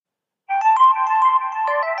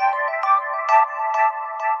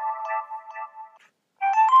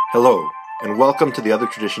Hello, and welcome to the Other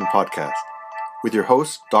Tradition podcast, with your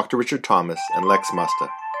hosts, Dr. Richard Thomas and Lex Musta.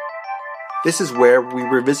 This is where we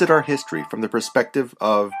revisit our history from the perspective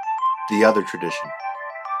of the other tradition,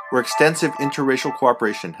 where extensive interracial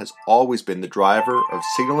cooperation has always been the driver of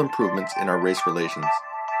signal improvements in our race relations.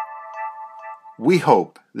 We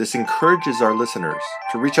hope this encourages our listeners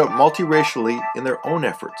to reach out multiracially in their own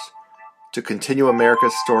efforts to continue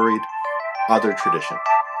America's storied other tradition.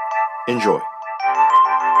 Enjoy.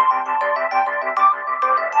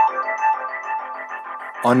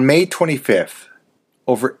 On May 25th,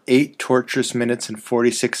 over 8 torturous minutes and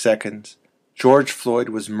 46 seconds, George Floyd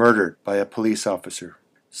was murdered by a police officer,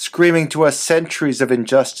 screaming to us centuries of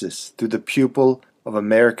injustice through the pupil of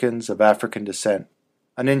Americans of African descent,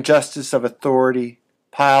 an injustice of authority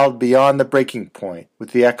piled beyond the breaking point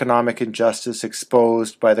with the economic injustice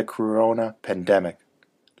exposed by the corona pandemic,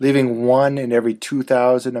 leaving 1 in every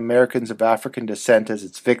 2,000 Americans of African descent as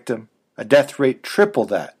its victim, a death rate triple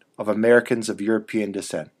that of Americans of European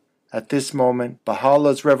descent. At this moment,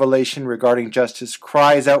 Baha'u'llah's revelation regarding justice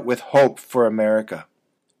cries out with hope for America.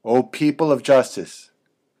 O people of justice,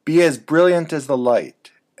 be as brilliant as the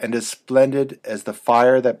light and as splendid as the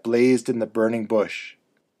fire that blazed in the burning bush.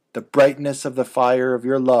 The brightness of the fire of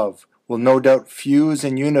your love will no doubt fuse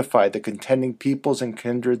and unify the contending peoples and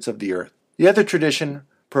kindreds of the earth. The other tradition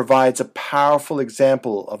provides a powerful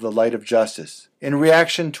example of the light of justice in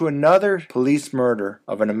reaction to another police murder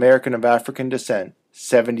of an American of African descent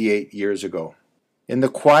 78 years ago. In the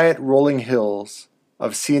quiet rolling hills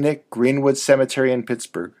of scenic Greenwood Cemetery in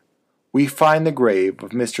Pittsburgh, we find the grave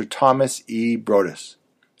of Mr. Thomas E. Broadus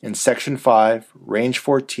in Section 5, Range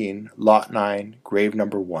 14, Lot 9, grave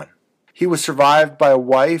number 1. He was survived by a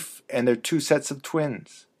wife and their 2 sets of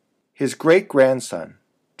twins. His great-grandson,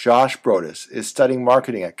 Josh Broadus, is studying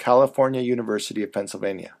marketing at California University of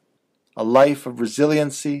Pennsylvania. A life of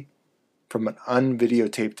resiliency from an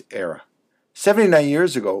unvideotaped era. 79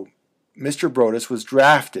 years ago, Mr. Broadus was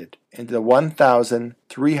drafted into the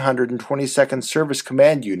 1,322nd Service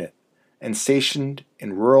Command Unit and stationed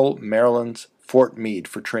in rural Maryland's Fort Meade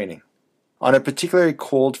for training. On a particularly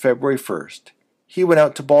cold February 1st, he went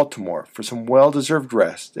out to Baltimore for some well-deserved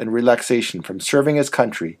rest and relaxation from serving his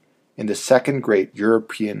country in the Second Great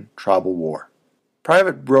European Tribal War.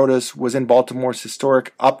 Private Broadus was in Baltimore's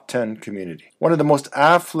historic Uptown community, one of the most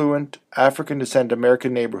affluent African descent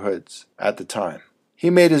American neighborhoods at the time. He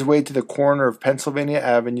made his way to the corner of Pennsylvania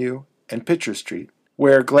Avenue and Pitcher Street,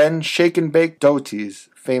 where Glenn Shake and Bake Doty's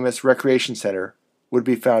famous recreation center would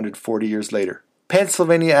be founded 40 years later.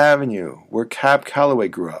 Pennsylvania Avenue, where Cab Calloway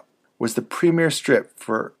grew up, was the premier strip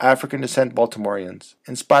for African descent Baltimoreans,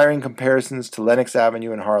 inspiring comparisons to Lenox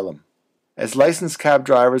Avenue in Harlem. As licensed cab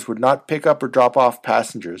drivers would not pick up or drop off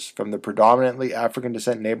passengers from the predominantly African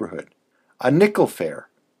descent neighborhood, a nickel fare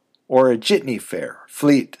or a jitney fare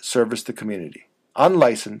fleet serviced the community,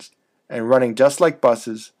 unlicensed and running just like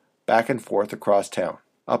buses back and forth across town.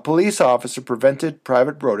 A police officer prevented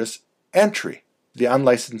Private Broadus entry of the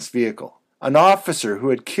unlicensed vehicle, an officer who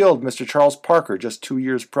had killed Mr. Charles Parker just 2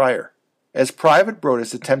 years prior. As Private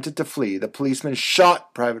Broadus attempted to flee, the policeman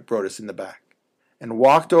shot Private Broadus in the back and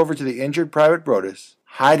walked over to the injured Private Broadus,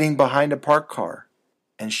 hiding behind a parked car,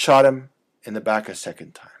 and shot him in the back a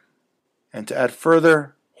second time. And to add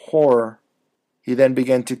further horror, he then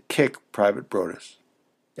began to kick Private Broadus.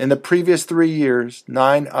 In the previous 3 years,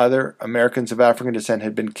 9 other Americans of African descent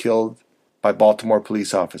had been killed by Baltimore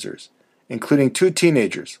police officers, including 2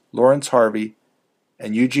 teenagers, Lawrence Harvey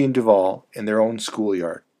and Eugene Duvall, in their own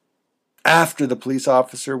schoolyard. After the police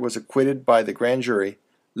officer was acquitted by the grand jury,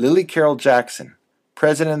 Lily Carroll Jackson,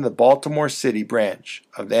 president of the Baltimore City branch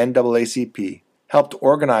of the NAACP, helped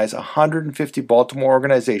organize 150 Baltimore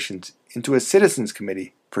organizations into a citizens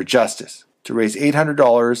committee for justice to raise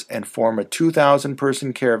 $800 and form a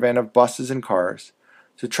 2,000-person caravan of buses and cars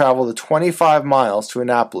to travel the 25 miles to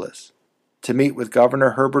Annapolis to meet with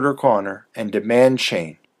Governor Herbert O'Connor and demand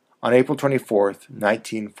change on April 24,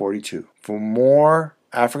 1942, for more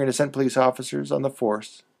African descent police officers on the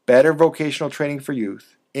force, better vocational training for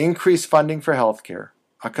youth, increased funding for healthcare,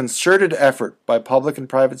 a concerted effort by public and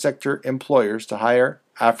private sector employers to hire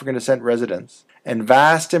African descent residents, and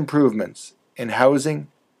vast improvements in housing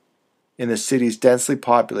in the city's densely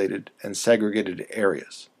populated and segregated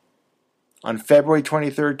areas. On February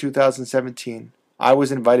 23, 2017, I was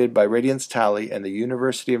invited by Radiance Tally and the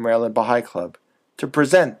University of Maryland Baha'i Club to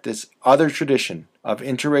present this other tradition of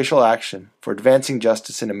interracial action for advancing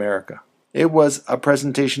justice in America. It was a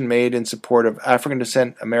presentation made in support of African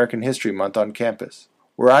Descent American History Month on campus,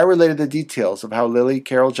 where I related the details of how Lily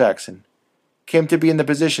Carroll Jackson came to be in the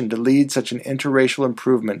position to lead such an interracial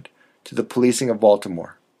improvement to the policing of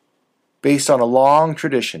Baltimore. based on a long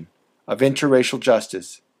tradition of interracial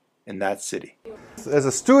justice in that city. As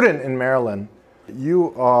a student in Maryland,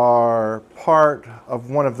 you are part of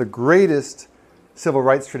one of the greatest civil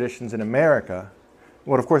rights traditions in America.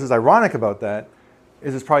 What, of course, is ironic about that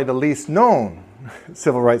is it's probably the least known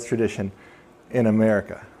civil rights tradition in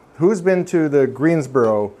America. Who's been to the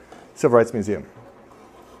Greensboro Civil Rights Museum?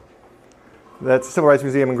 That's the Civil Rights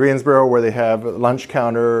Museum in Greensboro where they have a lunch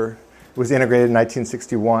counter. It was integrated in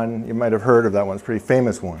 1961. You might have heard of that one. It's a pretty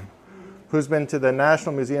famous one. Who's been to the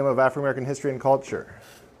National Museum of African American History and Culture?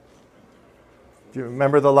 Do you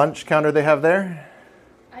remember the lunch counter they have there?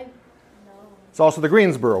 No. It's also the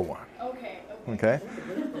Greensboro one. Okay.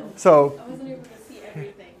 So I wasn't able to see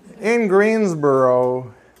everything. in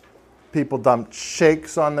Greensboro, people dumped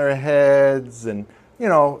shakes on their heads, and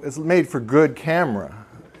it's made for good camera.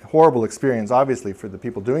 Horrible experience, obviously, for the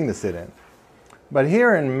people doing the sit-in. But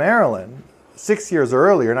here in Maryland, 6 years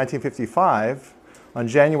earlier, 1955, on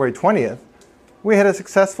January 20th, we had a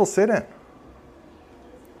successful sit-in.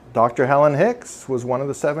 Dr. Helen Hicks was one of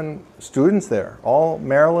the 7 students there, all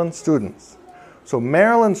Maryland students. So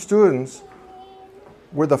Maryland students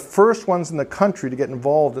were the first ones in the country to get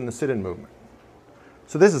involved in the sit-in movement.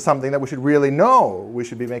 So this is something that we should really know. We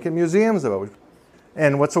should be making museums about it.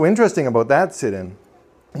 And what's so interesting about that sit-in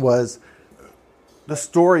was the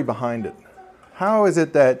story behind it. How is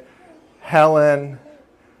it that Helen,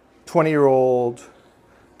 20-year-old,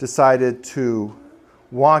 decided to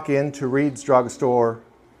walk into Reed's drugstore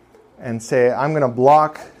and say, I'm going to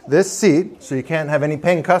block this seat so you can't have any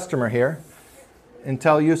paying customer here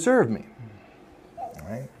until you serve me? All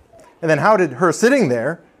right. And then how did her sitting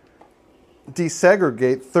there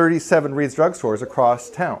desegregate 37 Reed's drugstores across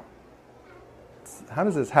town? How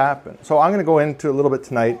does this happen? So I'm going to go into a little bit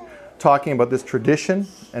tonight talking about this tradition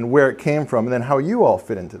and where it came from, and then how you all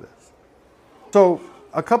fit into this. So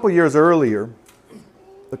a couple years earlier,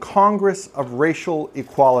 the Congress of Racial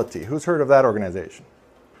Equality. Who's heard of that organization?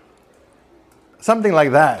 Something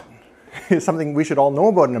like that is something we should all know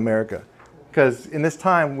about in America, because in this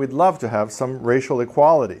time we'd love to have some racial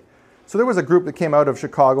equality. So there was a group that came out of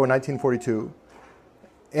Chicago in 1942,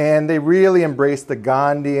 and they really embraced the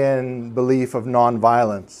Gandhian belief of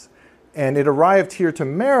nonviolence. And it arrived here to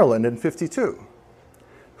Maryland in 1952.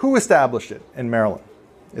 Who established it in Maryland?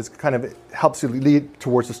 It helps you lead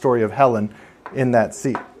towards the story of Helen in that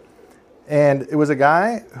seat. And it was a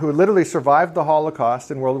guy who literally survived the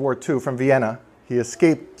Holocaust in World War II from Vienna. He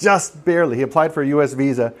escaped just barely. He applied for a U.S.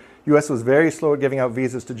 visa. U.S. was very slow at giving out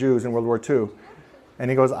visas to Jews in World War II. And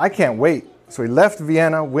he goes, I can't wait. So he left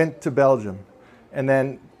Vienna, went to Belgium. And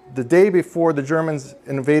then the day before the Germans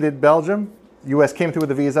invaded Belgium, U.S. came through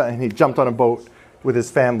with a visa, and he jumped on a boat with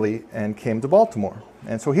his family and came to Baltimore.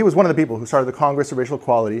 And so he was one of the people who started the Congress of Racial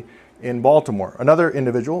Equality in Baltimore. Another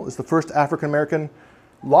individual is the first African-American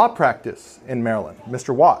law practice in Maryland,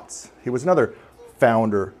 Mr. Watts. He was another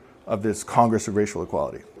founder of this Congress of Racial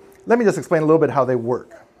Equality. Let me just explain a little bit how they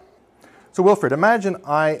work. So Wilfred, imagine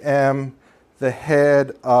I am the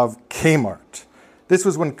head of Kmart. This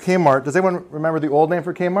was when Kmart, does anyone remember the old name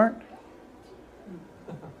for Kmart?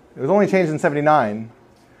 It was only changed in 1979.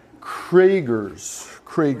 Krager's.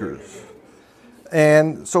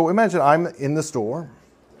 And so imagine I'm in the store.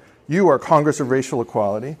 You are Congress of Racial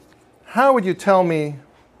Equality. How would you tell me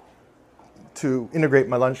to integrate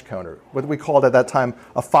my lunch counter? What we called at that time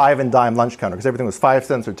a 5 and dime lunch counter, because everything was 5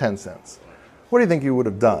 cents or 10 cents. What do you think you would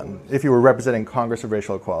have done if you were representing Congress of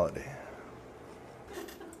Racial Equality?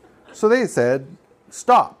 So they said,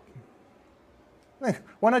 stop.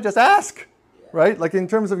 Why not just ask? Right? Like in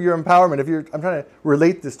terms of your empowerment, I'm trying to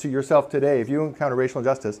relate this to yourself today. If you encounter racial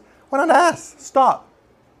injustice, why not ask? Stop.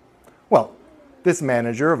 Well, this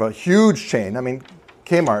manager of a huge chain,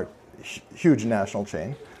 Kmart, huge national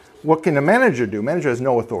chain, what can a manager do? Manager has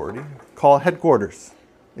no authority. Call headquarters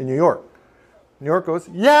in New York. New York goes,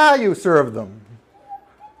 yeah, you serve them.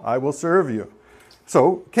 I will serve you.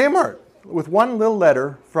 So Kmart, with one little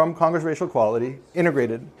letter from Congress of Racial Equality,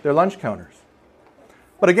 integrated their lunch counters.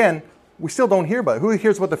 But again, we still don't hear about it. Who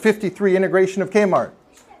hears about the 53 integration of Kmart?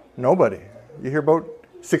 Nobody. You hear about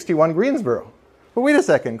 61 Greensboro. But wait a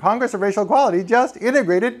second, Congress of Racial Equality just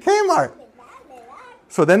integrated Kmart.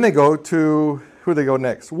 So then they go to, who do they go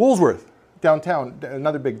next? Woolworth, downtown,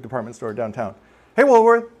 another big department store downtown. Hey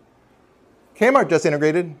Woolworth, Kmart just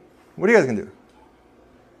integrated. What are you guys going to do?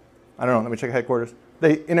 I don't know, let me check headquarters.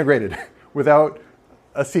 They integrated without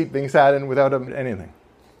a seat being sat in, without anything.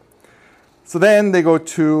 So then they go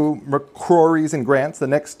to McCrory's and Grant's, the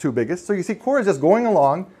next 2 biggest. So you see Core is just going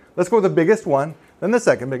along. Let's go with the biggest one, then the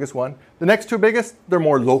second biggest one. The next 2 biggest, they're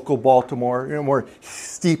more local Baltimore, more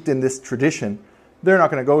steeped in this tradition. they're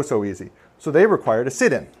not going to go so easy. So they required a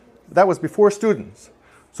sit-in. That was before students.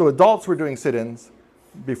 So adults were doing sit-ins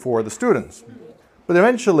before the students. But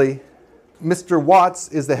eventually, Mr. Watts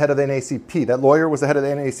is the head of the NAACP. That lawyer was the head of the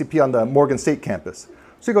NAACP on the Morgan State campus.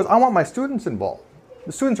 So he goes, I want my students involved.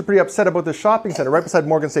 The students are pretty upset about the shopping center right beside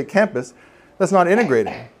Morgan State campus that's not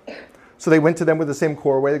integrating. So they went to them with the same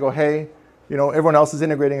core way. They go, hey, everyone else is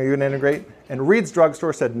integrating. Are you going to integrate? And Reed's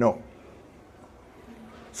Drugstore said no.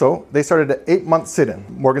 So they started an 8-month sit-in.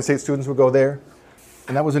 Morgan State students would go there.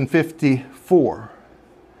 And that was in 54.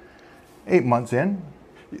 8 months in.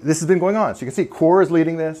 This has been going on. So you can see CORE is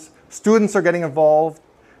leading this. Students are getting involved.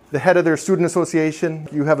 The head of their student association,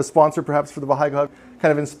 you have a sponsor perhaps for the Baha'i Club,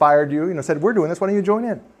 kind of inspired you, said, we're doing this, why don't you join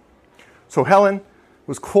in? So Helen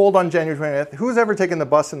was cold on January 20th. Who's ever taken the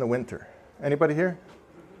bus in the winter? Anybody here?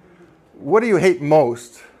 What do you hate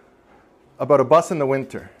most about a bus in the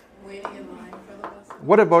winter? Waiting in line for the bus.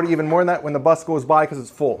 What about even more than that when the bus goes by because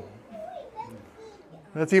it's full?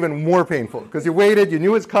 That's even more painful because you waited, you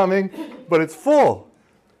knew it's coming, but it's full.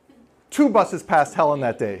 2 buses passed Helen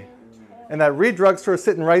that day. And that Reed Drugstore is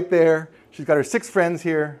sitting right there. She's got her 6 friends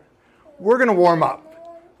here. We're going to warm up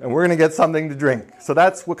and we're going to get something to drink. So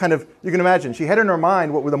that's what kind of, you can imagine, she had in her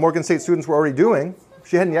mind what the Morgan State students were already doing.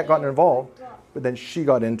 She hadn't yet gotten involved, but then she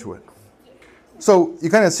got into it. So you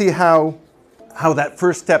kind of see how that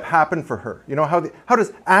first step happened for her. How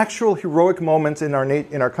does actual heroic moments in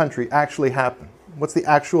our country actually happen? What's the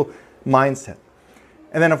actual mindset?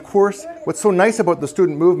 And then, of course, what's so nice about the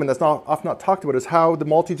student movement that's often not talked about is how the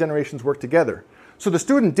multi-generations work together. So the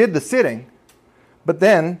student did the sitting, but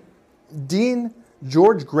then Dean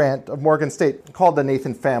George Grant of Morgan State called the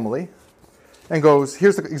Nathan family and goes,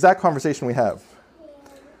 here's the exact conversation we have.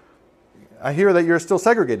 I hear that you're still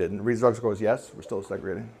segregated. And Reed Drugstore goes, yes, we're still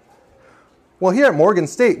segregated. Well, here at Morgan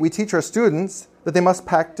State, we teach our students that they must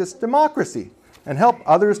practice democracy and help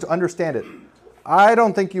others to understand it. I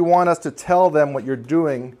don't think you want us to tell them what you're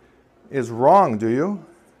doing is wrong, do you?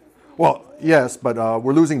 Well, yes, but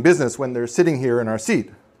we're losing business when they're sitting here in our seat.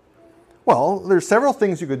 Well, there's several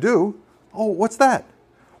things you could do. Oh, what's that?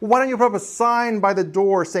 Well, why don't you put up a sign by the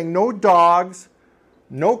door saying no dogs,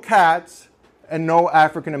 no cats, and no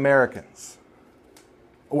African Americans?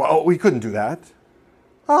 Well, we couldn't do that.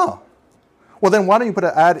 Oh. Well, then why don't you put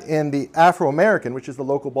an ad in the Afro-American, which is the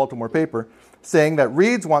local Baltimore paper, saying that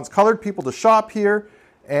Reed's wants colored people to shop here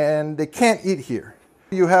and they can't eat here.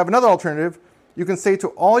 You have another alternative. You can say to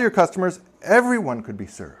all your customers, everyone could be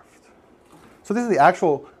served. So this is the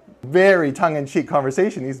actual very tongue-in-cheek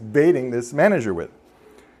conversation he's baiting this manager with.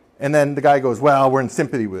 And then the guy goes, well, we're in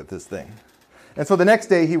sympathy with this thing. And so the next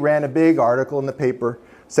day he ran a big article in the paper,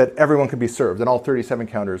 said everyone could be served, and all 37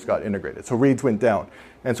 counters got integrated. So Reed's went down.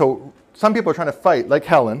 And so some people are trying to fight, like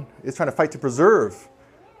Helen, is trying to fight to preserve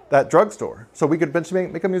that drugstore. So we could eventually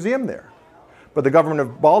make a museum there. But the government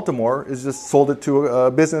of Baltimore has just sold it to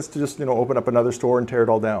a business to just open up another store and tear it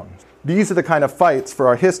all down. These are the kind of fights for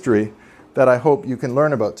our history that I hope you can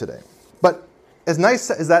learn about today. But as nice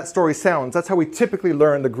as that story sounds, that's how we typically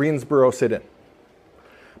learn the Greensboro sit-in.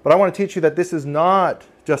 But I want to teach you that this is not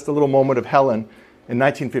just a little moment of Helen in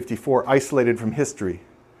 1954, isolated from history,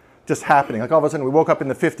 just happening. Like all of a sudden we woke up in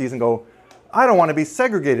the 50s and go, I don't want to be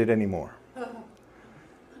segregated anymore.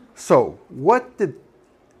 So what did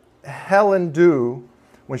Helen do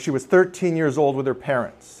when she was 13 years old with her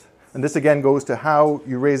parents? And this again goes to how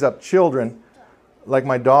you raise up children like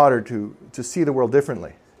my daughter to see the world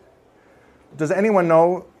differently. Does anyone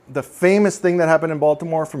know the famous thing that happened in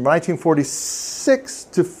Baltimore from 1946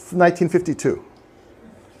 to 1952?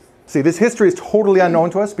 See, this history is totally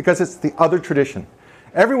unknown to us because it's the other tradition.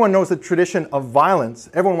 Everyone knows the tradition of violence.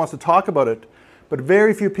 Everyone wants to talk about it, but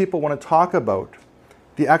very few people want to talk about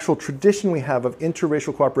the actual tradition we have of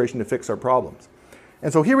interracial cooperation to fix our problems.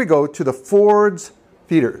 And so here we go to the Ford's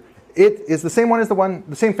Theater. It is the same one as the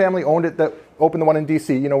same family owned it that opened the one in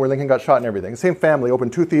DC, where Lincoln got shot and everything. The same family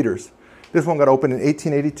opened 2 theaters. This one got opened in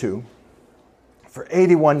 1882. For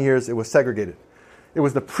 81 years, it was segregated. It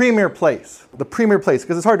was the premier place,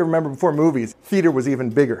 because it's hard to remember before movies, theater was even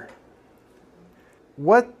bigger.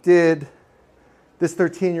 What did this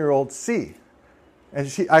 13-year-old see?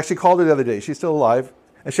 And I actually called her the other day. She's still alive,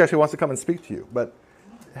 and she actually wants to come and speak to you. But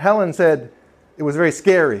Helen said it was very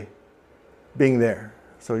scary being there.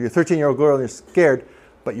 So you're a 13-year-old girl and you're scared,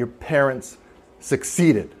 but your parents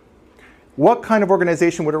succeeded. What kind of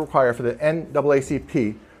organization would it require for the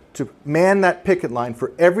NAACP to man that picket line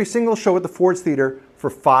for every single show at the Ford's Theater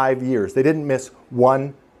for 5 years? They didn't miss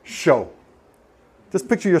one show. Just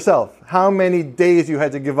picture yourself, how many days you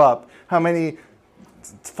had to give up, how many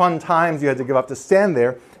fun times you had to give up to stand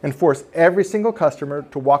there and force every single customer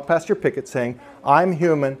to walk past your picket saying, I'm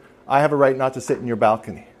human, I have a right not to sit in your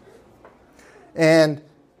balcony. And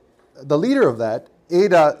the leader of that,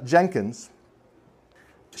 Ada Jenkins,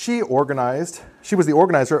 she was the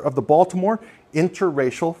organizer of the Baltimore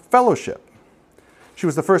Interracial Fellowship. She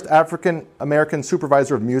was the first African American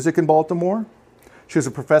supervisor of music in Baltimore. She was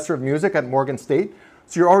a professor of music at Morgan State.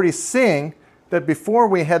 So you're already seeing that before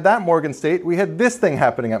we had that Morgan State, we had this thing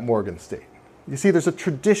happening at Morgan State. You see, there's a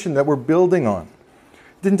tradition that we're building on.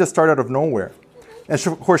 It didn't just start out of nowhere. And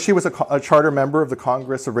of course, she was a charter member of the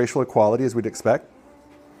Congress of Racial Equality, as we'd expect.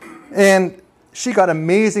 And she got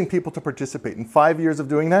amazing people to participate. In 5 years of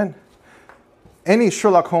doing that, any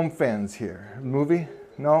Sherlock Holmes fans here? Movie?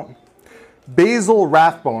 No? Basil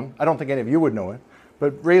Rathbone, I don't think any of you would know it,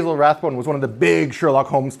 but Basil Rathbone was one of the big Sherlock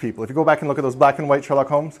Holmes people. If you go back and look at those black and white Sherlock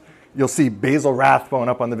Holmes, you'll see Basil Rathbone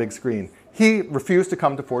up on the big screen. He refused to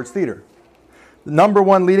come to Ford's Theater. The number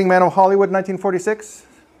one leading man of Hollywood in 1946?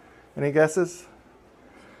 Any guesses?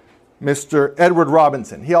 Mr. Edward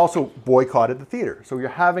Robinson. He also boycotted the theater. So you're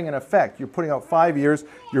having an effect. You're putting out 5 years,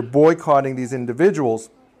 you're boycotting these individuals.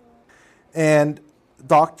 And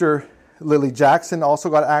Dr. Lily Jackson also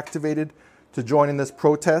got activated to join in this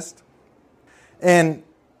protest. And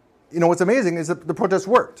you know what's amazing is that the protest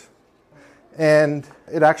worked. And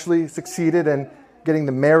it actually succeeded in getting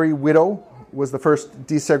the Merry Widow was the first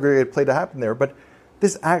desegregated play to happen there. But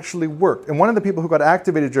this actually worked. And one of the people who got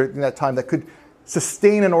activated during that time that could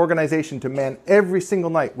sustain an organization to man every single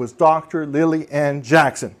night was Dr. Lily Ann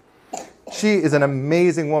Jackson. She is an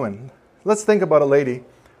amazing woman. Let's think about a lady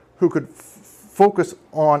who could focus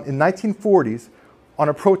on, in 1940s, on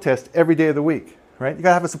a protest every day of the week, right? You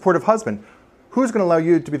gotta have a supportive husband. Who's gonna allow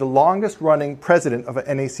you to be the longest running president of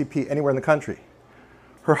an NAACP anywhere in the country?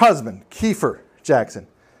 Her husband, Kiefer Jackson.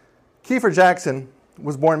 Kiefer Jackson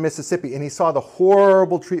was born in Mississippi, and he saw the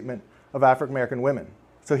horrible treatment of African American women.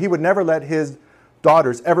 So he would never let his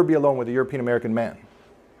daughters ever be alone with a European American man.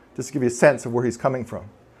 Just to give you a sense of where he's coming from.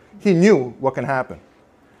 He knew what can happen.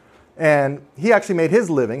 And he actually made his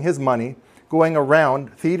living, his money, going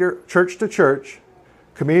around theater, church to church,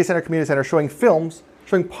 community center, showing films,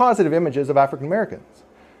 showing positive images of African Americans.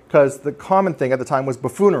 Because the common thing at the time was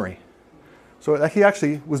buffoonery. So he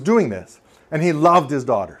actually was doing this. And he loved his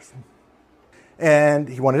daughters. And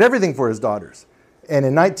he wanted everything for his daughters. And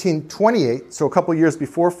in 1928, so a couple years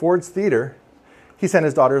before Ford's Theater, he sent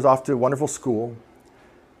his daughters off to a wonderful school.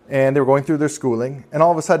 And they were going through their schooling. And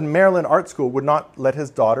all of a sudden, Maryland Art School would not let his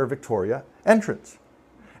daughter, Victoria, entrance.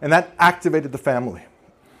 And that activated the family.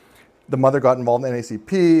 The mother got involved in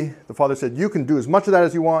NAACP. The father said, you can do as much of that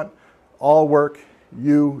as you want. I'll work.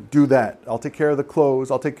 You do that. I'll take care of the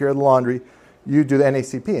clothes. I'll take care of the laundry. You do the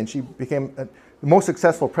NAACP. And she became the most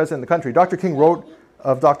successful president in the country. Dr. King wrote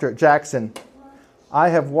of Dr. Jackson, I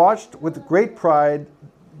have watched with great pride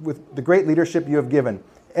with the great leadership you have given.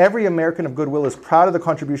 Every American of goodwill is proud of the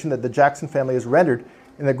contribution that the Jackson family has rendered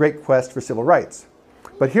in the great quest for civil rights.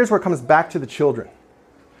 But here's where it comes back to the children.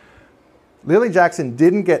 Lily Jackson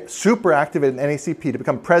didn't get super activated in NAACP to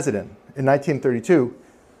become president in 1932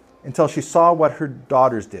 until she saw what her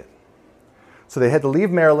daughters did. So they had to leave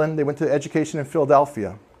Maryland. They went to education in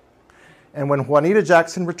Philadelphia. And when Juanita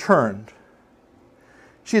Jackson returned,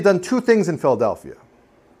 she had done two things in Philadelphia.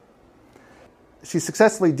 She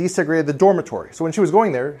successfully desegregated the dormitory. So when she was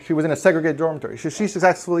going there, she was in a segregated dormitory. She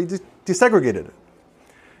successfully desegregated it.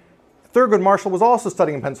 Thurgood Marshall was also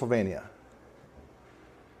studying in Pennsylvania.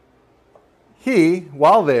 He,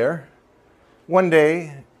 while there, one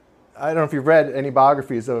day, I don't know if you've read any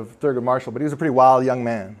biographies of Thurgood Marshall, but he was a pretty wild young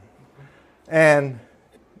man. And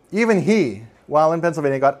even he, while in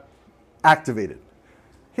Pennsylvania, got activated.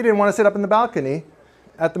 He didn't want to sit up in the balcony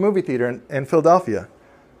at the movie theater in Philadelphia.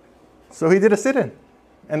 So he did a sit-in,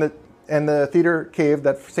 and the theater caved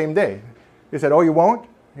that same day. He said, oh, you won't?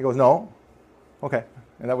 He goes, no. Okay,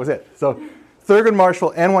 and that was it. So Thurgood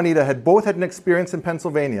Marshall and Juanita had both had an experience in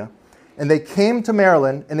Pennsylvania, and they came to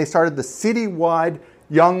Maryland, and they started the citywide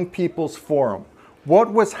Young People's Forum.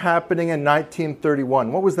 What was happening in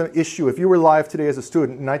 1931? What was the issue? If you were alive today as a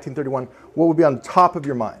student in 1931, what would be on top of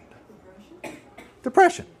your mind?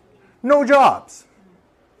 Depression. No jobs.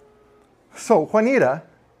 So Juanita,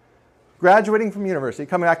 graduating from university,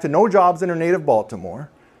 coming back to no jobs in her native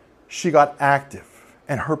Baltimore, she got active.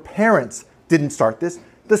 And her parents didn't start this.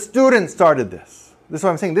 The students started this. This is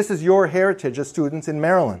what I'm saying. This is your heritage as students in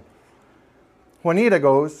Maryland. Juanita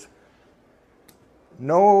goes,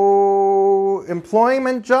 no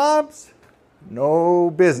employment jobs, no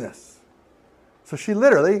business. So she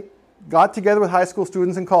literally got together with high school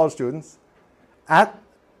students and college students at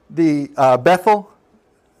the Bethel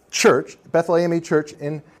church, Bethel AME Church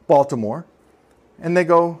in Baltimore, and they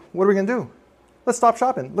go, what are we going to do? Let's stop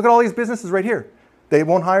shopping. Look at all these businesses right here. They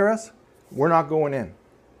won't hire us. We're not going in.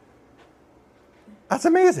 That's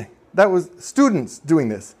amazing. That was students doing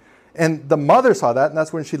this. And the mother saw that, and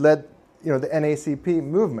that's when she led, the NACP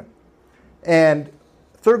movement. And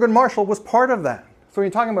Thurgood Marshall was part of that. So when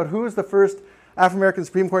you're talking about who is the first African-American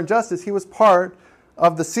Supreme Court justice, he was part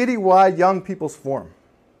of the citywide Young People's Forum.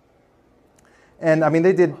 And I mean,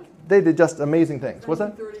 they did just amazing things. What's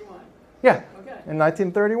that? 1931. Yeah, Okay. in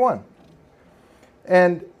 1931.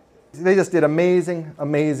 And they just did amazing,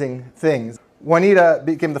 amazing things. Juanita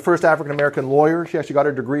became the first African-American lawyer. She actually got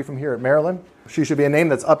her degree from here at Maryland. She should be a name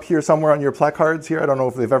that's up here somewhere on your placards here. I don't know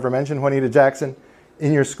if they've ever mentioned Juanita Jackson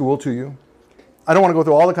in your school to you. I don't want to go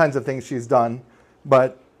through all the kinds of things she's done,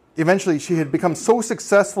 but eventually she had become so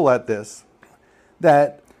successful at this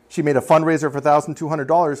that she made a fundraiser for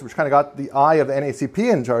 $1,200, which kind of got the eye of the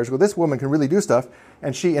NACP in charge. Well, this woman can really do stuff.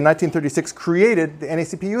 And she, in 1936, created the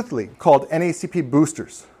NACP Youth League called NACP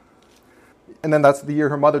Boosters. And then that's the year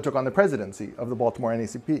her mother took on the presidency of the Baltimore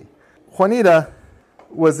NACP. Juanita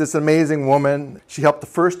was this amazing woman. She helped the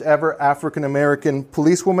first ever African-American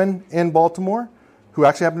policewoman in Baltimore, who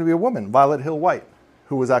actually happened to be a woman, Violet Hill White,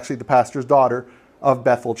 who was actually the pastor's daughter of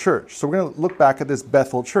Bethel Church. So we're going to look back at this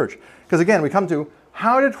Bethel Church. Because again, we come to,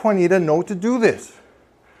 how did Juanita know to do this?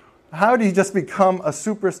 How did he just become a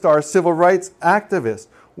superstar civil rights activist?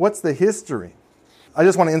 What's the history? I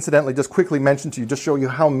just want to incidentally just quickly mention to you, just show you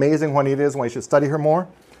how amazing Juanita is and why you should study her more.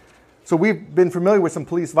 So we've been familiar with some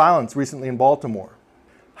police violence recently in Baltimore.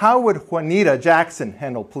 How would Juanita Jackson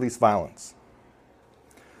handle police violence?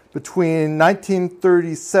 Between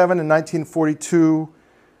 1937 and 1942,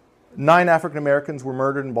 9 African Americans were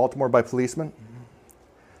murdered in Baltimore by policemen.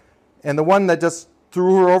 And the one that just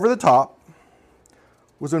threw her over the top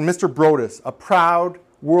was when Mr. Brodus, a proud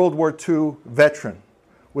World War II veteran,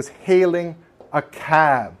 was hailing a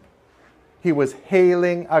cab. He was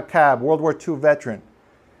hailing a cab, World War II veteran.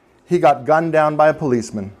 He got gunned down by a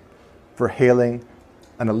policeman for hailing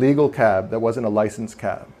an illegal cab that wasn't a licensed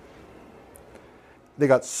cab. They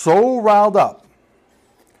got so riled up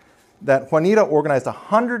that Juanita organized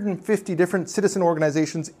 150 different citizen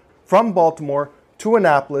organizations from Baltimore to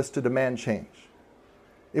Annapolis to demand change.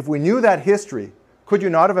 If we knew that history, could you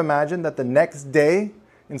not have imagined that the next day,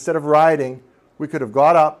 instead of rioting, we could have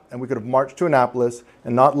got up and we could have marched to Annapolis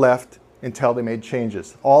and not left until they made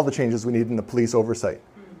changes, all the changes we need in the police oversight.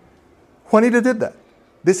 Juanita did that.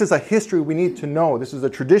 This is a history we need to know. This is a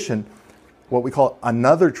tradition, what we call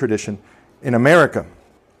another tradition in America.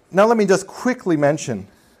 Now let me just quickly mention.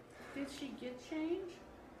 Did she get change?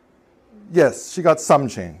 Yes, she got some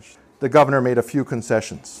change. The governor made a few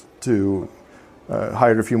concessions to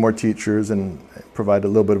hired a few more teachers and provided a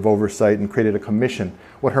little bit of oversight and created a commission,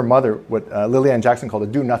 what her mother, what Lillian Jackson called a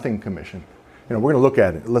do-nothing commission. We're going to look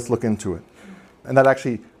at it. Let's look into it. And that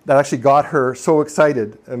actually got her so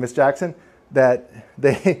excited, Miss Jackson, that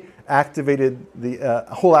they activated the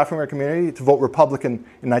whole African-American community to vote Republican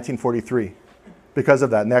in 1943 because of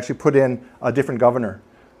that. And they actually put in a different governor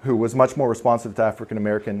who was much more responsive to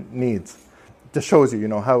African-American needs. Just shows you,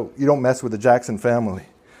 how you don't mess with the Jackson family.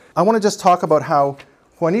 I want to just talk about how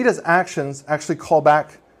Juanita's actions actually call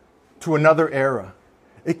back to another era.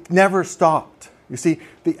 It never stopped. You see,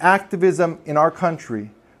 the activism in our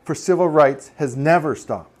country for civil rights has never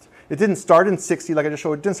stopped. It didn't start in 60, like I just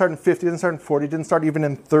showed. It didn't start in 50, it didn't start in 40, it didn't start even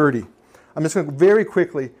in 30. I'm just going to go very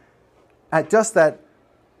quickly at just that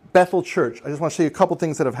Bethel Church. I just want to show you a couple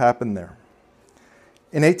things that have happened there.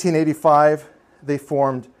 In 1885, they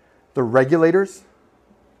formed the Regulators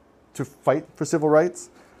to fight for civil rights.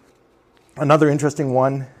 Another interesting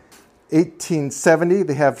one, 1870,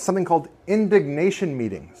 they have something called indignation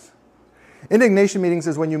meetings. Indignation meetings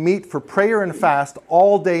is when you meet for prayer and fast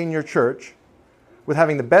all day in your church with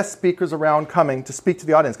having the best speakers around coming to speak to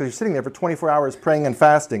the audience because you're sitting there for 24 hours praying and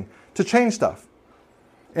fasting to change stuff.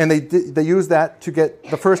 And they used that to get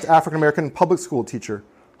the first African-American public school teacher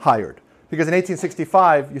hired. Because in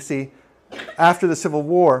 1865, you see, after the Civil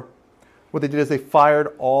War, what they did is they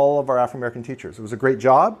fired all of our African-American teachers. It was a great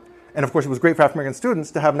job. And of course, it was great for African-American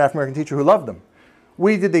students to have an African-American teacher who loved them.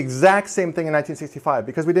 We did the exact same thing in 1965.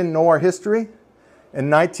 Because we didn't know our history, in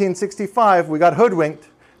 1965, we got hoodwinked.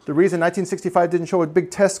 The reason 1965 didn't show a big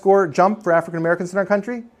test score jump for African-Americans in our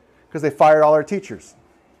country, because they fired all our teachers.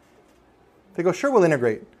 They go, sure, we'll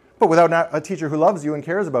integrate. But without a teacher who loves you and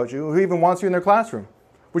cares about you, who even wants you in their classroom.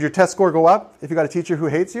 Would your test score go up if you got a teacher who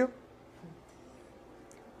hates you?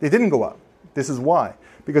 They didn't go up. This is why.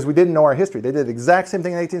 Because we didn't know our history. They did the exact same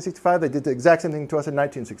thing in 1865. They did the exact same thing to us in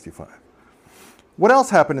 1965. What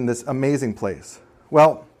else happened in this amazing place?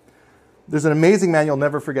 Well, There's an amazing man you'll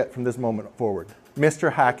never forget from this moment forward.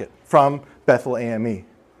 Mr. Hackett from Bethel AME.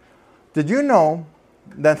 Did you know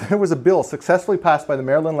that there was a bill successfully passed by the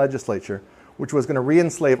Maryland legislature which was going to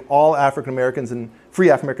re-enslave all African Americans and free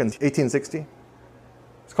African Americans in 1860?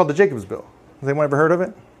 It's called the Jacobs Bill. Has anyone ever heard of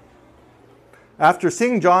it? After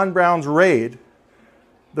seeing John Brown's raid,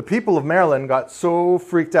 the people of Maryland got so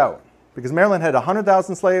freaked out because Maryland had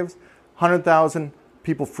 100,000 slaves, 100,000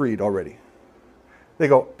 people freed already. They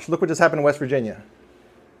go, look what just happened in West Virginia.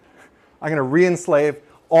 I'm going to re-enslave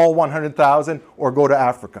all 100,000 or go to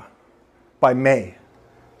Africa by May.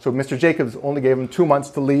 So Mr. Jacobs only gave them 2 months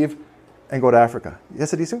to leave and go to Africa.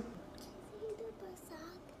 Yes, Adisu? You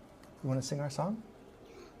want to sing our song?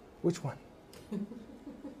 Which one? The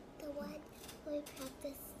one where we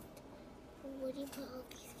practice where you put all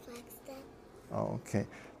these flags down. Oh, okay. Do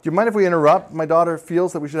you mind if we interrupt? My daughter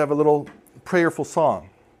feels that we should have a little prayerful song.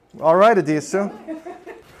 All right, Adisu.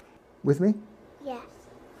 With me? Yes.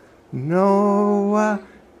 Noah,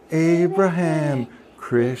 Abraham,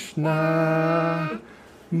 Krishna,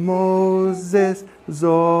 Moses,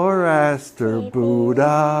 Zoroaster,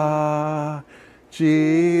 Buddha,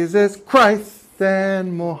 Jesus Christ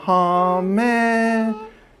and Muhammad,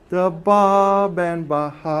 the Bab and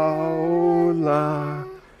Baha'u'llah.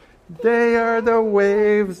 They are the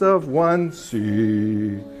waves of one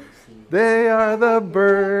sea. They are the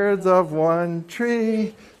birds of one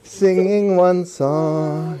tree, singing one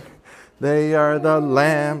song. They are the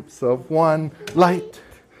lamps of one light.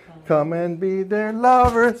 Come and be their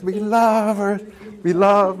lovers, be lovers, be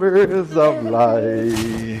lovers of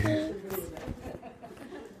light.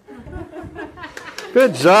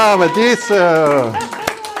 Good job, Adisu.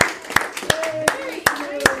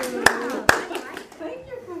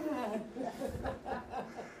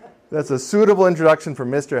 That's a suitable introduction for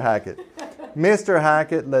Mr. Hackett. Mr.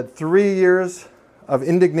 Hackett led 3 years of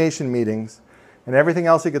indignation meetings and everything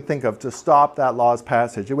else he could think of to stop that law's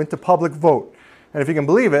passage. It went to public vote. And if you can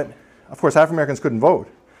believe it, of course, African Americans couldn't vote.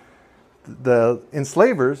 The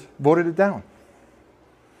enslavers voted it down.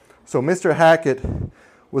 So Mr. Hackett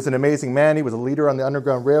was an amazing man. He was a leader on the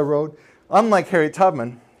Underground Railroad. Unlike Harriet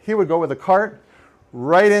Tubman, he would go with a cart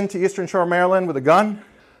right into Eastern Shore, Maryland with a gun.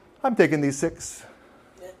 I'm taking these 6.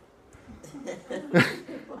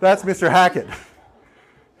 That's Mr. Hackett.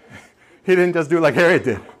 He didn't just do like Harriet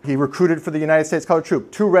did. He recruited for the United States Colored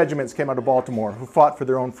Troop. 2 regiments came out of Baltimore who fought for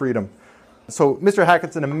their own freedom. So Mr.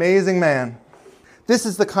 Hackett's an amazing man. This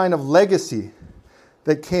is the kind of legacy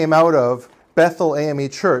that came out of Bethel AME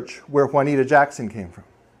Church where Juanita Jackson came from.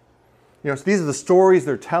 So these are the stories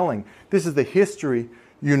they're telling. This is the history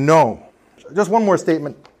you know. Just one more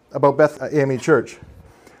statement about Bethel AME Church.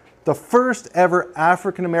 The first ever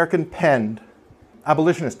African American penned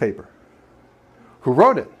abolitionist paper. Who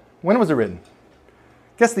wrote it? When was it written?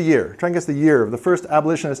 Guess the year. Try and guess the year of the first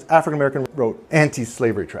abolitionist African American wrote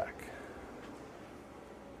anti-slavery tract.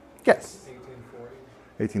 Guess.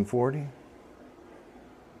 1840.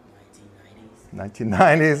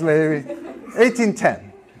 1990s maybe.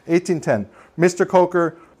 1810. Mr.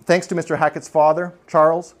 Coker, thanks to Mr. Hackett's father,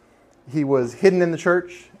 Charles, he was hidden in the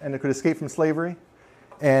church and could escape from slavery.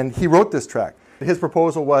 And he wrote this tract. His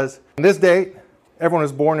proposal was, on this date, everyone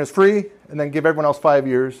who's born is free, and then give everyone else 5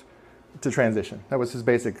 years to transition. That was his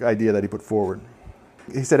basic idea that he put forward.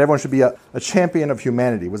 He said everyone should be a champion of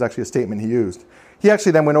humanity, was actually a statement he used. He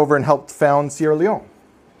actually then went over and helped found Sierra Leone.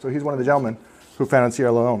 So he's one of the gentlemen who founded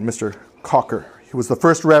Sierra Leone, Mr. Cocker. He was the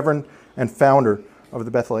first reverend and founder of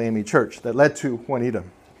the Bethel AME Church that led to Juanita.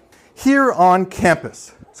 Here on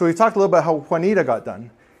campus, so we talked a little about how Juanita got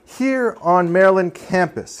done. Here on Maryland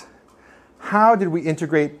campus, how did we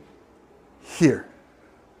integrate here?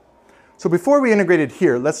 So before we integrated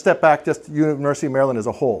here, let's step back just to University of Maryland as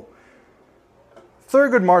a whole.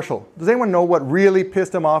 Thurgood Marshall, does anyone know what really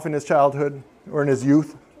pissed him off in his childhood or in his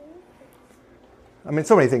youth? I mean,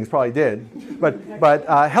 so many things probably did. But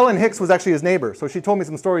Helen Hicks was actually his neighbor, so she told me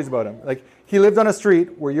some stories about him. Like, he lived on a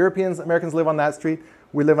street where Europeans, Americans live on that street.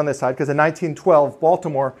 We live on this side, because in 1912,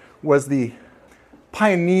 Baltimore was the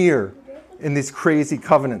pioneer in these crazy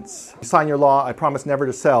covenants. You sign your law, I promise never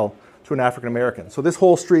to sell to an African American. So this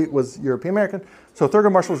whole street was European American. So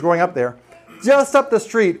Thurgood Marshall was growing up there. Just up the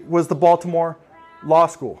street was the Baltimore Law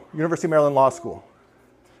School, University of Maryland Law School.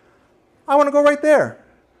 I want to go right there.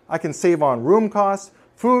 I can save on room costs,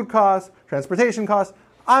 food costs, transportation costs.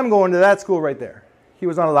 I'm going to that school right there. He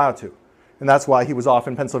was not allowed to. And that's why he was off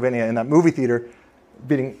in Pennsylvania in that movie theater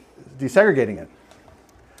desegregating it.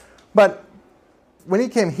 But when he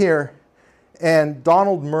came here and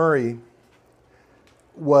Donald Murray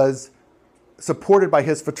was supported by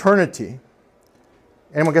his fraternity,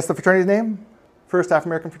 anyone guess the fraternity's name? First African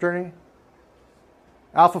American fraternity?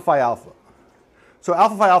 Alpha Phi Alpha. So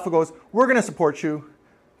Alpha Phi Alpha goes, we're going to support you.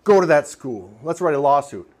 Go to that school. Let's write a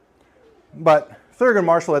lawsuit. But Thurgood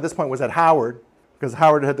Marshall at this point was at Howard, because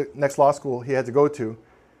Howard had the next law school he had to go to.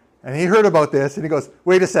 And he heard about this, and he goes,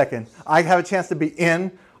 wait a second. I have a chance to be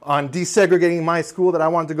in on desegregating my school that I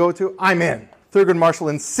wanted to go to. I'm in. Thurgood Marshall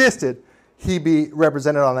insisted he be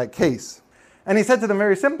represented on that case. And he said to them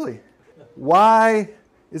very simply, why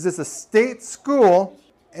is this a state school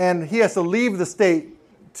and he has to leave the state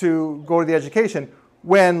to go to the education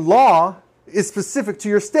when law is specific to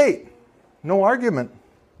your state? No argument.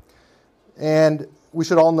 And we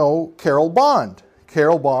should all know Carol Bond.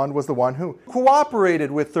 Carol Bond was the one who cooperated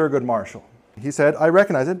with Thurgood Marshall. He said, I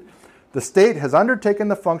recognize it. The state has undertaken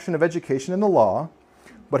the function of education in the law,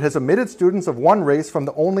 but has omitted students of one race from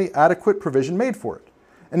the only adequate provision made for it,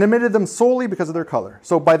 and admitted them solely because of their color.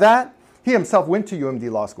 So by that, he himself went to UMD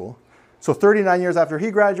Law School. So 39 years after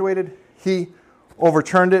he graduated, he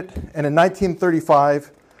overturned it, and in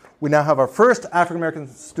 1935, we now have our first African-American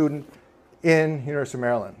student in University of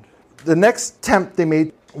Maryland. The next attempt they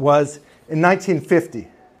made was in 1950,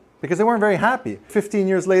 because they weren't very happy. 15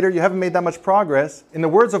 years later, you haven't made that much progress. In the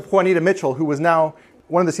words of Juanita Mitchell, who was now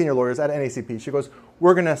one of the senior lawyers at NACP, she goes,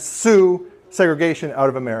 we're going to sue segregation out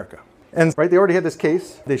of America. And right, they already had this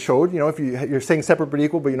case. They showed, if you're saying separate but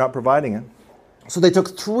equal, but you're not providing it. So they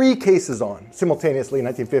took 3 cases on simultaneously in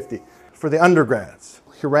 1950 for the undergrads.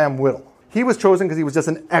 Hiram Whittle. He was chosen because he was just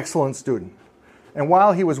an excellent student. And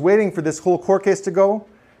while he was waiting for this whole court case to go,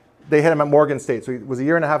 they had him at Morgan State. So he was a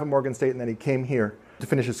year and a half at Morgan State, and then he came here to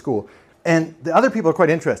finish his school. And the other people are quite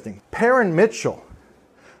interesting. Perrin Mitchell,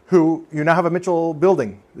 who you now have a Mitchell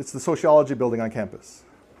building. It's the sociology building on campus.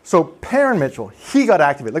 So Perrin Mitchell, he got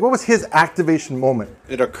activated. Like, what was his activation moment?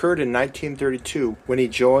 It occurred in 1932 when he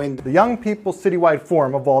joined The Young People's Citywide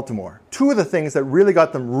Forum of Baltimore. 2 of the things that really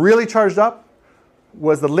got them really charged up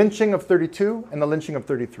was the lynching of 32 and the lynching of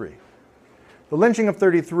 33. The lynching of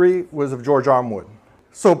 33 was of George Armwood.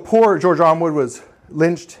 So poor George Armwood was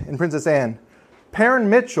lynched in Princess Anne. Perrin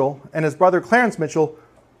Mitchell and his brother Clarence Mitchell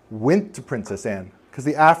went to Princess Anne because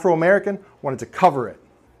the Afro-American wanted to cover it.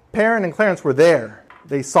 Perrin and Clarence were there.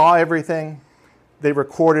 They saw everything. They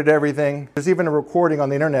recorded everything. There's even a recording on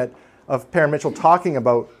the internet of Perrin Mitchell talking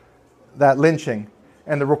about that lynching,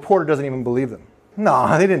 and the reporter doesn't even believe them.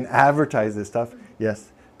 No, they didn't advertise this stuff.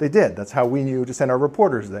 Yes, they did. That's how we knew to send our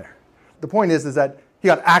reporters there. The point is that he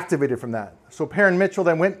got activated from that. So Perrin Mitchell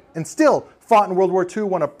then went and still fought in World War II,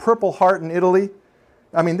 won a Purple Heart in Italy.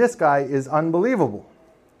 I mean, this guy is unbelievable.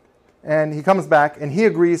 And he comes back and he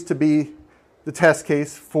agrees to be the test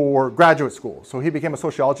case for graduate school. So he became a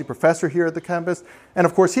sociology professor here at the campus. And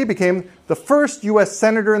of course, he became the first U.S.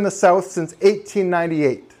 senator in the South since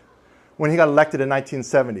 1898, when he got elected in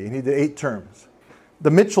 1970. And he did 8 terms.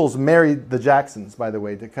 The Mitchells married the Jacksons, by the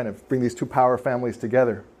way, to kind of bring these 2 power families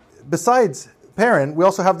together. Besides Perrin, we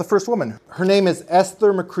also have the first woman. Her name is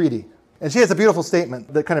Esther McCready. And she has a beautiful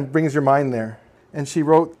statement that kind of brings your mind there. And she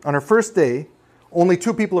wrote, on her first day, only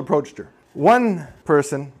 2 people approached her. One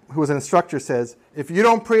person, who was an instructor, says, if you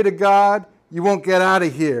don't pray to God, you won't get out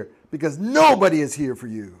of here, because nobody is here for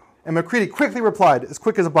you. And McCready quickly replied, as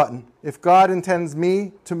quick as a button, if God intends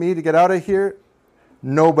me to get out of here,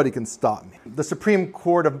 nobody can stop me. The Supreme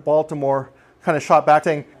Court of Baltimore kind of shot back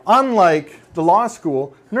saying, unlike the law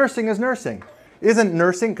school, nursing is nursing. Isn't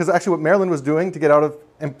nursing, because actually what Maryland was doing to get out of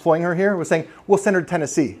employing her here was saying, we'll send her to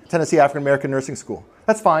Tennessee African American Nursing School.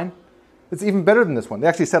 That's fine. It's even better than this one. They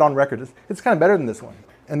actually said on record, it's kind of better than this one.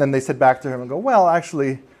 And then they said back to him and go, well,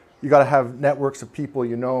 actually, you got to have networks of people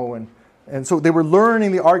you know. And so they were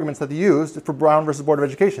learning the arguments that they used for Brown versus Board of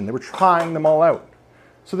Education. They were trying them all out.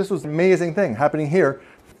 So this was an amazing thing happening here.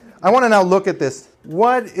 I want to now look at this.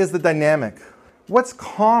 What is the dynamic? What's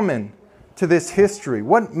common to this history?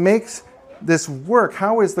 What makes this work?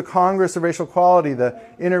 How is the Congress of Racial Equality, the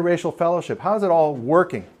Interracial Fellowship, how is it all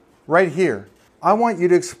working right here? I want you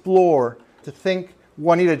to explore, to think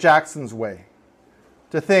Juanita Jackson's way,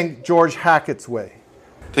 to think George Hackett's way.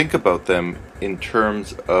 Think about them in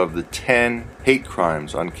terms of the 10 hate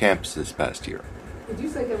crimes on campus this past year. Did you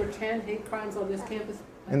say there were 10 hate crimes on this campus?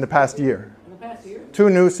 In the past year. In the past year? 2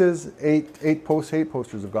 nooses, 8 hate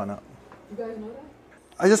posters have gone up. You guys know that?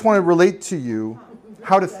 I just want to relate to you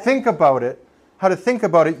how to think about it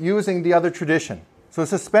using the other tradition. So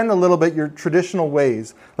suspend a little bit your traditional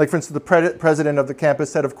ways. Like, for instance, the president of the campus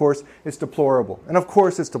said, of course, it's deplorable. And of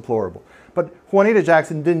course it's deplorable. But Juanita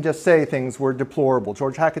Jackson didn't just say things were deplorable.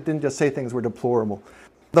 George Hackett didn't just say things were deplorable.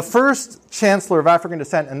 The first chancellor of African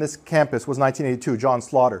descent on this campus was 1982, John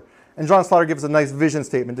Slaughter. And John Slaughter gives a nice vision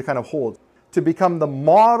statement to kind of hold. To become the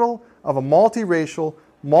model of a multiracial,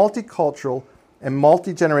 multicultural, and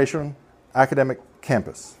multi-generation academic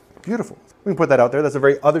campus. Beautiful. We can put that out there. That's a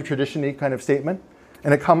very other tradition-y kind of statement.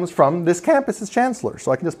 And it comes from this campus's chancellor,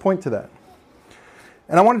 so I can just point to that.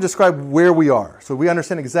 And I want to describe where we are, so we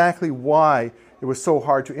understand exactly why it was so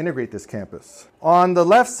hard to integrate this campus. On the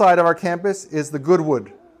left side of our campus is the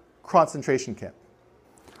Goodwood concentration camp.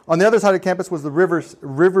 On the other side of the campus was the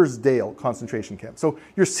Riversdale concentration camp. So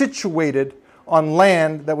you're situated on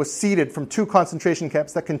land that was ceded from two concentration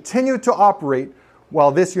camps that continued to operate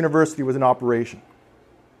while this university was in operation.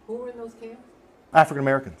 Who were in those camps? African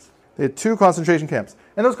Americans. They had two concentration camps.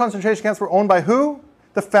 And those concentration camps were owned by who?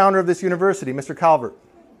 The founder of this university, Mr. Calvert.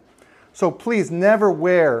 So please never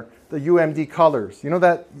wear the UMD colors. You know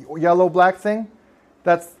that yellow-black thing?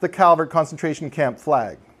 That's the Calvert concentration camp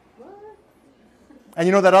flag. What? And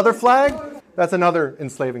you know that other flag? That's another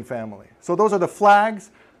enslaving family. So those are the flags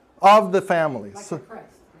of the families. Like So, the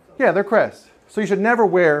crest. yeah, they're crests. So you should never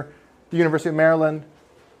wear the University of Maryland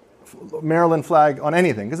flag on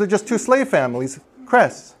anything, because they're just two slave families'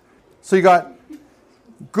 crests. So you got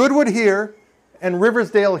Goodwood here and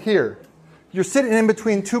Riversdale here. You're sitting in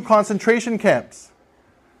between two concentration camps.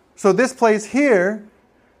 So this place here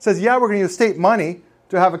says, yeah, we're going to use state money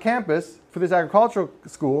to have a campus for this agricultural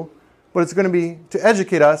school, but it's going to be to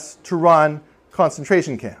educate us to run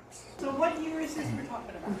concentration camps. So what year is this we're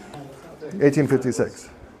talking about? 1856.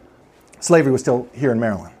 Slavery was still here in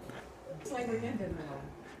Maryland. Slavery ended in Maryland.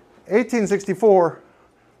 1864,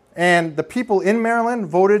 and the people in Maryland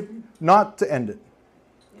voted not to end it.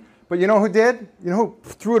 But you know who did? You know who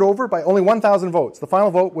threw it over? By only 1,000 votes. The final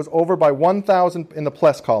vote was over by 1,000 in the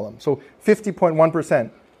plus column, so 50.1%.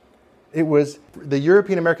 It was the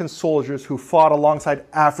European American soldiers who fought alongside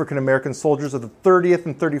African American soldiers of the 30th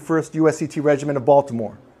and 31st USCT Regiment of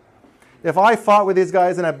Baltimore. If I fought with these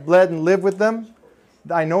guys and I bled and lived with them,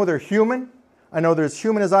 I know they're human. I know they're as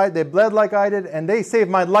human as I. They bled like I did, and they saved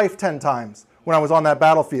my life 10 times when I was on that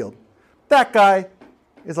battlefield. That guy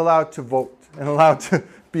is allowed to vote and allowed to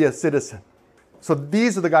be a citizen. So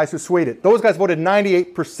these are the guys who swayed it. Those guys voted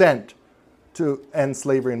 98% to end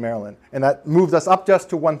slavery in Maryland. And that moved us up just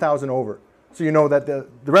to 1,000 over. So you know that the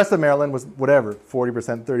rest of Maryland was whatever,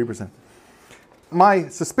 40%, 30%. My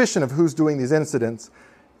suspicion of who's doing these incidents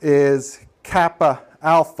is Kappa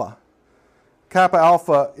Alpha. Kappa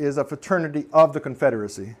Alpha is a fraternity of the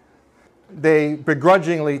Confederacy. They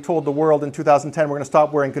begrudgingly told the world in 2010 we're going to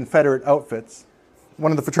stop wearing Confederate outfits.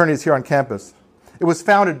 One of the fraternities here on campus. It was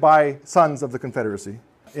founded by Sons of the Confederacy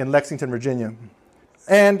in Lexington, Virginia.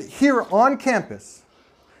 And here on campus,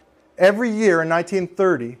 every year in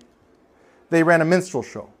 1930, they ran a minstrel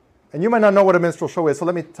show. And you might not know what a minstrel show is, so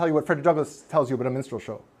let me tell you what Frederick Douglass tells you about a minstrel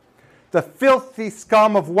show. The filthy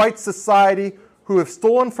scum of white society who have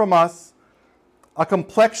stolen from us a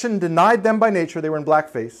complexion denied them by nature, they were in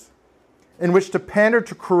blackface, in which to pander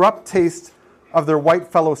to corrupt taste of their white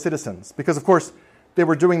fellow citizens. Because, of course, they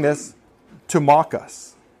were doing this to mock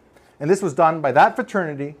us. And this was done by that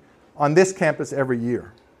fraternity on this campus every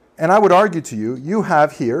year. And I would argue to you, you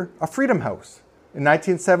have here a Freedom House in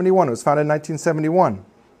 1971. It was founded in 1971.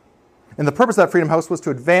 And the purpose of that Freedom House was to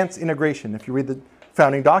advance integration, if you read the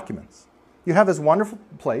founding documents. You have this wonderful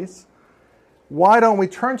place. Why don't we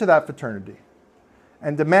turn to that fraternity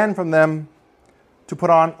and demand from them to put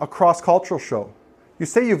on a cross-cultural show? You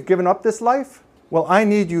say you've given up this life? Well, I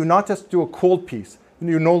need you not just to do a cold piece.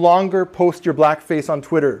 You no longer post your blackface on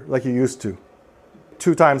Twitter like you used to.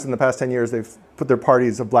 2 times in the past 10 years, they've put their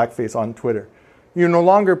parties of blackface on Twitter. You no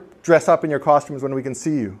longer dress up in your costumes when we can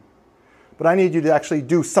see you. But I need you to actually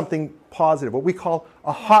do something positive, what we call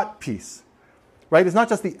a hot piece. Right? It's not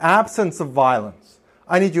just the absence of violence.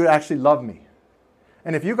 I need you to actually love me.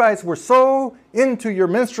 And if you guys were so into your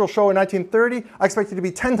minstrel show in 1930, I expect you to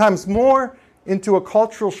be 10 times more into a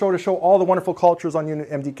cultural show to show all the wonderful cultures on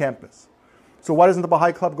UMD campus. So why doesn't the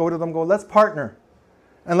Baha'i Club go to them and go, let's partner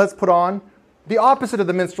and let's put on the opposite of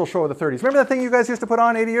the minstrel show of the 30s. Remember that thing you guys used to put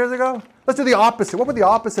on 80 years ago? Let's do the opposite. What would the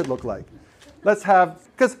opposite look like? Let's have,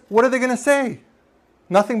 because what are they going to say?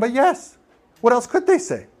 Nothing but yes. What else could they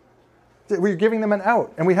say? We're giving them an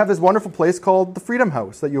out. And we have this wonderful place called the Freedom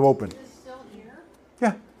House that you opened. Is it still here?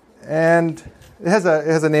 Yeah. And it has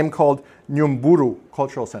a name called Nyumburu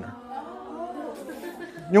Cultural Center.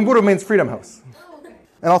 Nyumburu means Freedom House.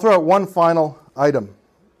 And I'll throw out one final item,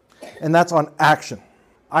 and that's on action.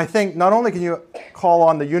 I think not only can you call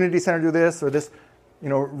on the Unity Center to do this, or this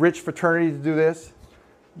rich fraternity to do this,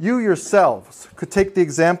 you yourselves could take the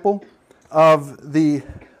example of the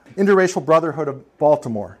Interracial Brotherhood of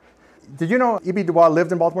Baltimore. Did you know E.B. Du Bois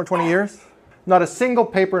lived in Baltimore 20 years? Not a single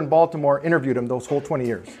paper in Baltimore interviewed him those whole 20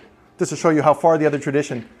 years. Just to show you how far the other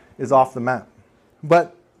tradition is off the map.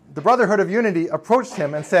 But the Brotherhood of Unity approached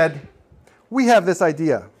him and said, we have this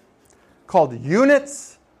idea called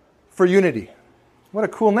Units for Unity. What a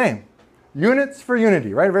cool name. Units for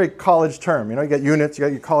Unity, right? A very college term. You know, you get units, you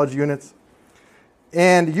got your college units.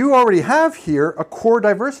 And you already have here a core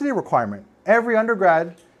diversity requirement. Every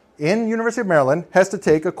undergrad in University of Maryland has to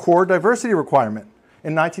take a core diversity requirement.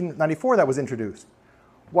 In 1994, that was introduced.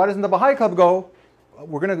 Why doesn't the Baha'i Club go,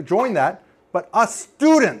 we're going to join that, but us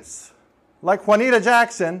students, like Juanita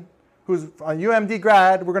Jackson, who's a UMD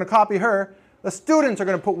grad, we're going to copy her, the students are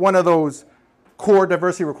going to put one of those core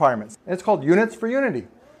diversity requirements. And it's called Units for Unity.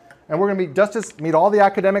 And we're going to meet all the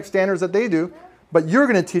academic standards that they do, but you're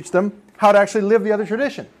going to teach them how to actually live the other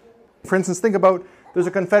tradition. For instance, think about, there's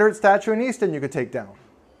a Confederate statue in Easton you could take down.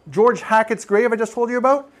 George Hackett's grave I just told you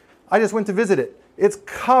about, I just went to visit it. It's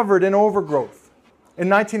covered in overgrowth. In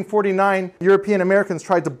 1949, European Americans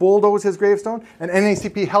tried to bulldoze his gravestone, and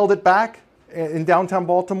NAACP held it back in downtown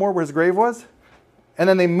Baltimore where his grave was, and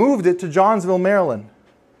then they moved it to Johnsville, Maryland.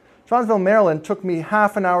 Johnsville, Maryland took me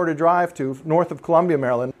half an hour to drive to, north of Columbia,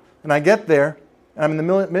 Maryland, and I get there, and I'm in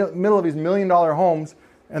the middle of these $1 million homes,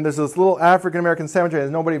 and there's this little African-American cemetery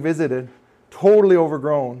that nobody visited, totally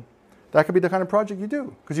overgrown. That could be the kind of project you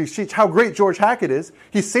do, because you see how great George Hackett is.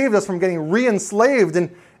 He saved us from getting re-enslaved in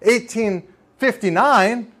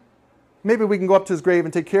 1859. Maybe we can go up to his grave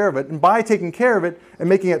and take care of it. And by taking care of it and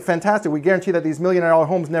making it fantastic, we guarantee that these $1 million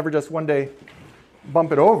homes never just one day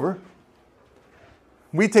bump it over.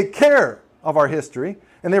 We take care of our history,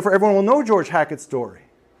 and therefore everyone will know George Hackett's story,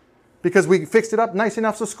 because we fixed it up nice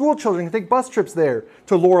enough so school children can take bus trips there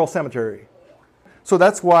to Laurel Cemetery. So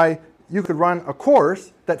that's why you could run a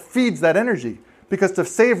course that feeds that energy, because to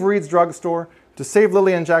save Reed's Drugstore, to save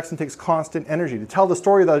Lillian Jackson takes constant energy. To tell the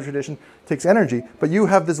story of the other tradition takes energy, but you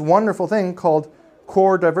have this wonderful thing called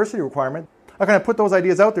core diversity requirement. I kind of put those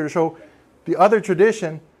ideas out there to show the other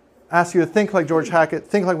tradition asks you to think like George Hackett,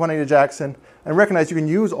 think like Juanita Jackson, and recognize you can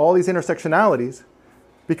use all these intersectionalities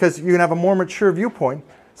because you can have a more mature viewpoint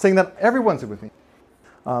saying that everyone's with me.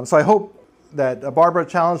 So I hope that Barbara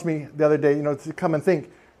challenged me the other day, to come and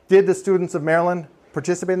think, did the students of Maryland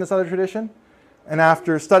participate in this other tradition? And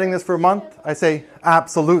after studying this for a month, I say,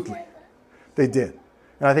 absolutely, they did.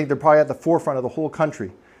 And I think they're probably at the forefront of the whole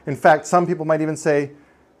country. In fact, some people might even say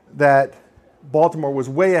that Baltimore was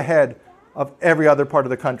way ahead of every other part of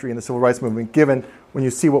the country in the civil rights movement, given when you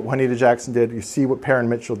see what Juanita Jackson did, you see what Perrin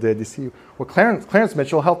Mitchell did, you see what Clarence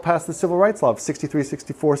Mitchell helped pass the civil rights law of 63,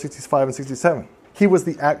 64, 65, and 67. He was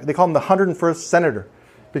they call him the 101st senator,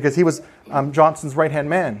 because he was Johnson's right-hand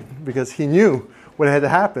man, because he knew what had to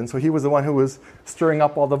happen. So he was the one who was stirring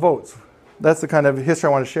up all the votes. That's the kind of history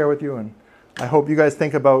I want to share with you, and I hope you guys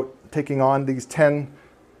think about taking on these 10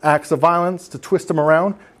 acts of violence to twist them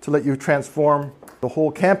around to let you transform the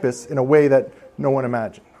whole campus in a way that no one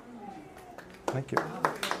imagined. Thank you.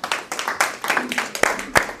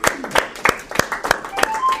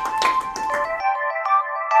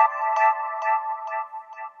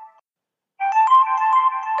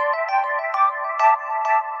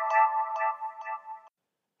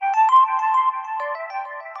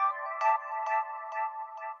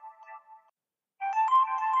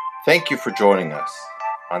 Thank you for joining us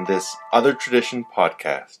on this Other Tradition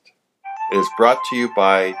podcast. It is brought to you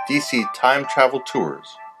by DC Time Travel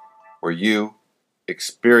Tours, where you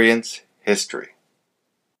experience history.